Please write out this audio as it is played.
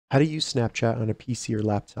How to use Snapchat on a PC or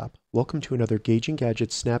laptop. Welcome to another Gauging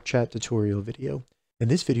Gadgets Snapchat tutorial video. In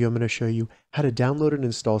this video, I'm going to show you how to download and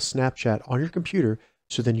install Snapchat on your computer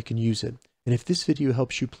so then you can use it. And if this video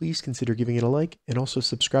helps you, please consider giving it a like and also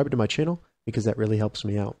subscribe to my channel because that really helps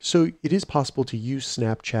me out. So it is possible to use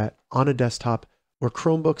Snapchat on a desktop or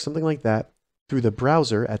Chromebook, something like that, through the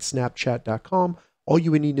browser at snapchat.com. All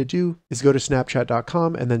you would need to do is go to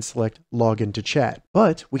snapchat.com and then select login to chat.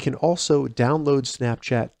 But we can also download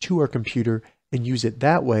Snapchat to our computer and use it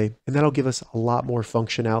that way, and that'll give us a lot more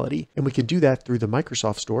functionality. And we can do that through the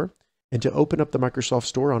Microsoft Store. And to open up the Microsoft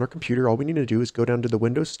Store on our computer, all we need to do is go down to the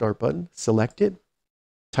Windows Start button, select it,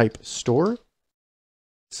 type Store,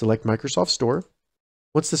 select Microsoft Store.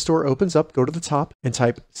 Once the store opens up, go to the top and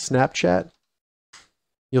type Snapchat.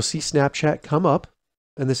 You'll see Snapchat come up,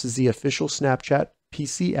 and this is the official Snapchat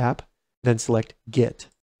PC app. Then select Get.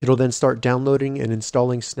 It'll then start downloading and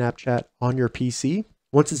installing Snapchat on your PC.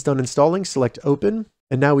 Once it's done installing, select Open,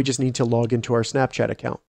 and now we just need to log into our Snapchat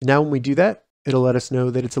account. Now when we do that, it'll let us know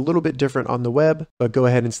that it's a little bit different on the web, but go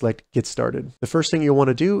ahead and select Get Started. The first thing you'll want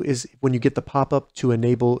to do is when you get the pop-up to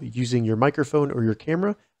enable using your microphone or your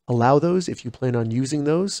camera, allow those if you plan on using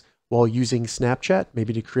those while using Snapchat,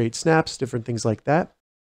 maybe to create snaps, different things like that.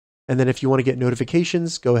 And then if you want to get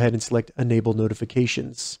notifications, go ahead and select Enable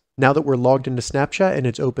Notifications. Now that we're logged into Snapchat and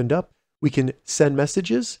it's opened up, we can send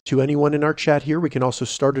messages to anyone in our chat here. We can also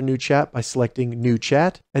start a new chat by selecting New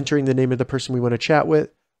Chat, entering the name of the person we want to chat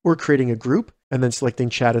with, or creating a group, and then selecting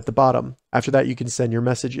Chat at the bottom. After that, you can send your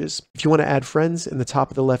messages. If you want to add friends, in the top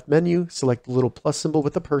of the left menu, select the little plus symbol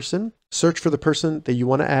with the person, search for the person that you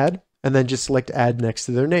want to add, and then just select Add next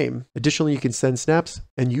to their name. Additionally, you can send snaps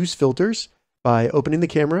and use filters by opening the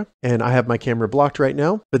camera, and I have my camera blocked right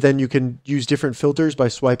now, but then you can use different filters by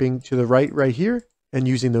swiping to the right here and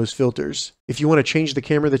using those filters. If you want to change the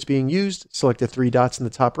camera that's being used, select the three dots in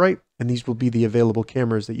the top right, and these will be the available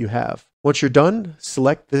cameras that you have. Once you're done,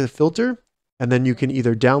 select the filter, and then you can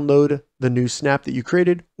either download the new snap that you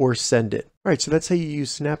created or send it. All right, so that's how you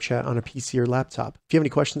use Snapchat on a PC or laptop. If you have any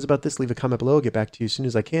questions about this, leave a comment below. I'll get back to you as soon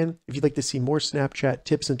as I can. If you'd like to see more Snapchat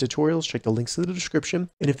tips and tutorials, check the links in the description.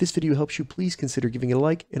 And if this video helps you, please consider giving it a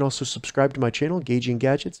like and also subscribe to my channel, Gauging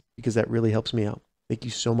Gadgets, because that really helps me out. Thank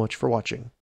you so much for watching.